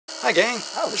Hi gang,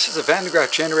 this is a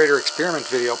Graaff Generator experiment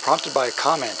video prompted by a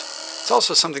comment. It's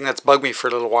also something that's bugged me for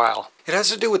a little while. It has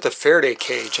to do with the Faraday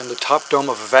cage and the top dome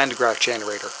of a Graaff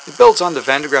generator. It builds on the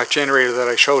Graaff generator that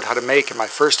I showed how to make in my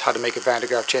first How to Make a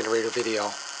Graaff Generator video.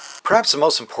 Perhaps the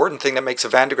most important thing that makes a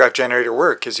Graaff generator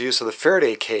work is the use of the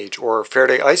Faraday cage, or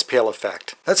Faraday ice pail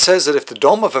effect. That says that if the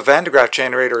dome of a Graaff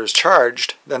generator is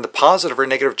charged, then the positive or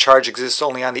negative charge exists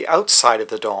only on the outside of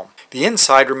the dome. The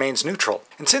inside remains neutral.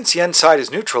 And since the inside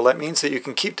is neutral, that means that you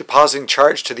can keep depositing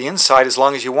charge to the inside as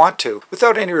long as you want to,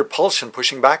 without any repulsion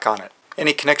pushing back on it.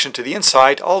 Any connection to the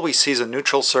inside, all we see is a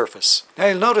neutral surface. Now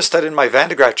you'll notice that in my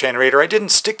Graaff generator I didn't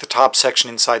stick the top section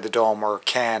inside the dome or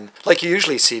can, like you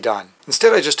usually see done.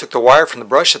 Instead I just took the wire from the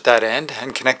brush at that end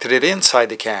and connected it inside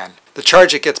the can. The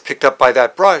charge that gets picked up by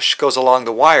that brush goes along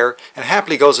the wire and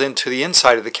happily goes into the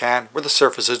inside of the can where the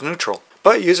surface is neutral.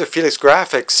 But user Felix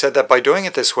Graphics said that by doing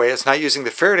it this way it's not using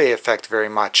the Faraday effect very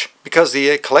much, because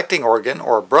the collecting organ,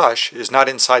 or brush, is not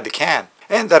inside the can,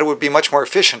 and that it would be much more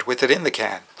efficient with it in the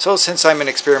can. So since I'm an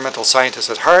experimental scientist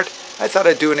at heart, I thought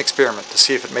I'd do an experiment to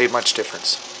see if it made much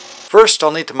difference. First,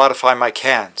 I'll need to modify my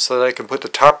can so that I can put the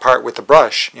top part with the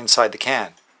brush inside the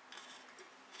can.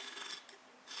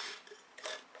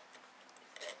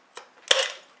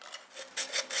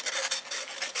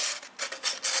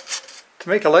 To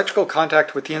make electrical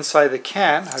contact with the inside of the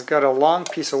can, I've got a long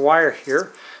piece of wire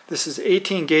here. This is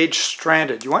 18 gauge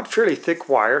stranded. You want fairly thick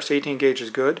wire, so 18 gauge is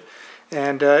good.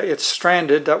 And it's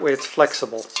stranded, that way it's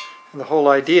flexible. And the whole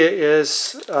idea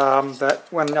is that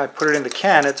when I put it in the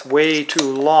can, it's way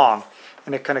too long.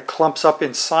 And it kind of clumps up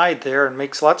inside there and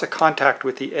makes lots of contact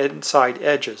with the inside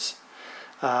edges.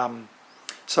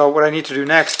 So what I need to do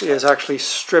next is actually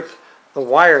strip the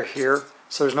wire here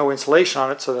so there's no insulation on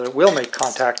it so that it will make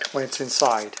contact when it's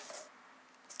inside.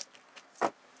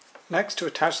 Next, to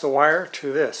attach the wire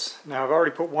to this. Now I've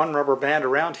already put one rubber band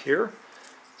around here.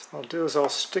 So what I'll do is I'll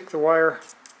stick the wire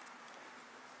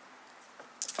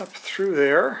up through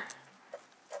there.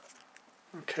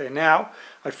 Okay, now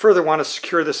I further want to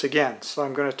secure this again. So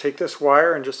I'm going to take this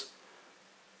wire and just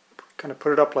kind of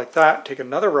put it up like that. Take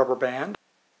another rubber band.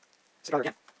 There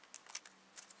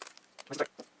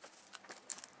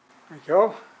we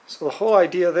go. So the whole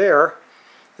idea there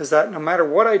is that no matter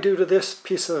what I do to this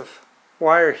piece of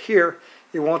wire here,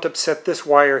 it won't upset this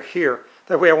wire here.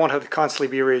 That way I won't have to constantly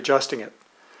be readjusting it.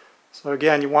 So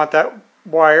again, you want that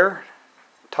wire,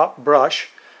 top brush,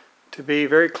 to be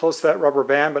very close to that rubber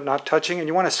band but not touching, and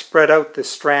you want to spread out the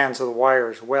strands of the wire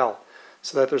as well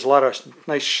so that there's a lot of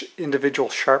nice individual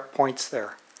sharp points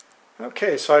there.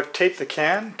 Okay, so I've taped the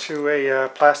can to a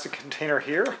plastic container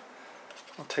here.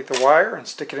 I'll take the wire and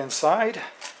stick it inside.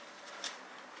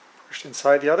 Push it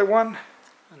inside the other one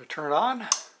and turn it on.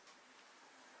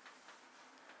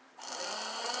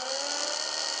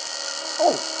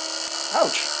 Oh,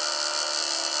 ouch.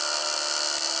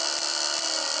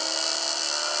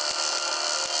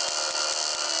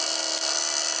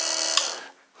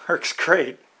 Works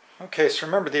great. Okay, so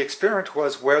remember the experiment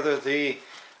was whether the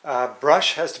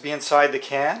brush has to be inside the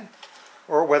can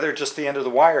or whether just the end of the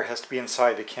wire has to be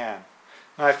inside the can.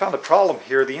 Now I found a problem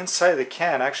here. The inside of the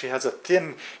can actually has a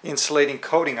thin insulating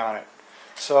coating on it.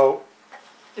 So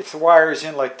if the wire is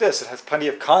in like this, it has plenty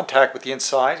of contact with the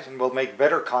inside and will make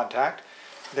better contact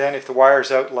than if the wire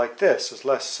is out like this. There's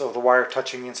less of the wire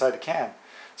touching the inside of the can.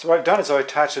 So what I've done is I've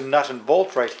attached a nut and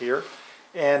bolt right here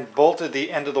and bolted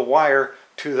the end of the wire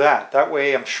to that. That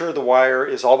way I'm sure the wire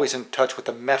is always in touch with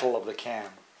the metal of the can.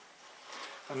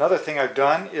 Another thing I've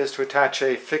done is to attach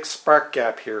a fixed spark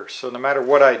gap here. So no matter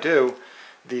what I do,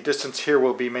 the distance here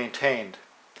will be maintained.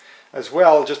 As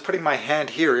well, just putting my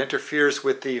hand here interferes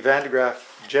with the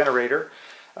Graaff generator,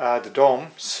 the dome.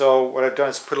 So what I've done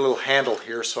is put a little handle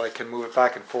here so I can move it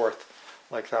back and forth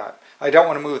like that. I don't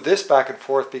want to move this back and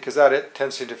forth because it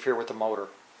tends to interfere with the motor.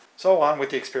 So on with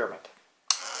the experiment.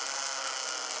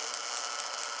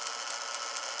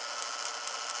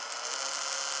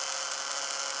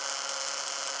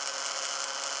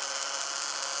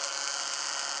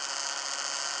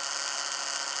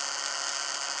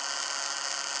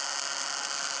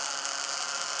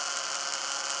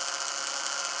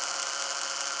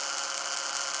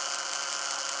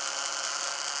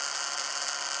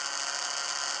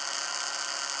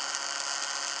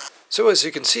 So as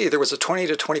you can see, there was a 20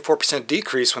 to 24%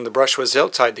 decrease when the brush was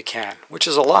outside the can, which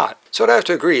is a lot. So I'd have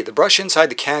to agree, the brush inside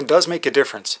the can does make a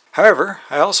difference. However,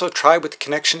 I also tried with the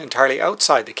connection entirely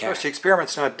outside the can. Of course, the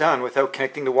experiment's not done without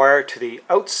connecting the wire to the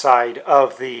outside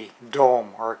of the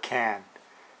dome or can,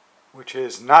 which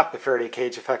is not the Faraday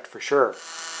cage effect for sure.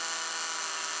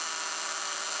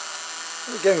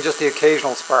 We're getting just the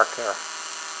occasional spark there.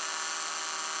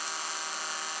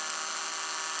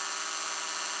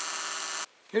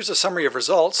 Here's a summary of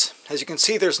results. As you can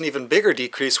see, there's an even bigger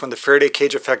decrease when the Faraday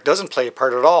cage effect doesn't play a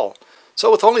part at all. So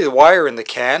with only the wire in the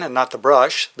can and not the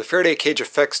brush, the Faraday cage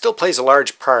effect still plays a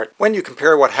large part when you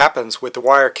compare what happens with the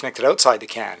wire connected outside the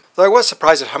can. Though I was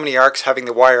surprised at how many arcs having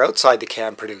the wire outside the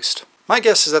can produced. My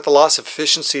guess is that the loss of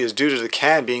efficiency is due to the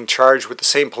can being charged with the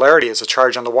same polarity as the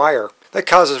charge on the wire. That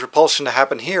causes repulsion to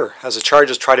happen here, as the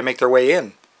charges try to make their way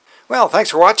in. Well,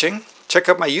 thanks for watching. Check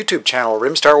out my YouTube channel,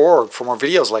 rimstar.org, for more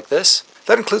videos like this.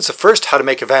 That includes the first How to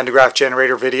Make a Van de Graaff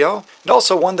Generator video, and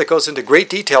also one that goes into great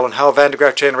detail on how a Van de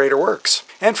Graaff generator works.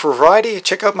 And for variety,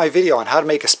 check out my video on how to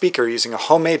make a speaker using a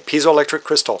homemade piezoelectric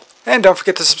crystal. And don't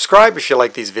forget to subscribe if you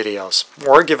like these videos,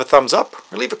 or give a thumbs up,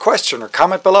 or leave a question or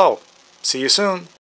comment below. See you soon.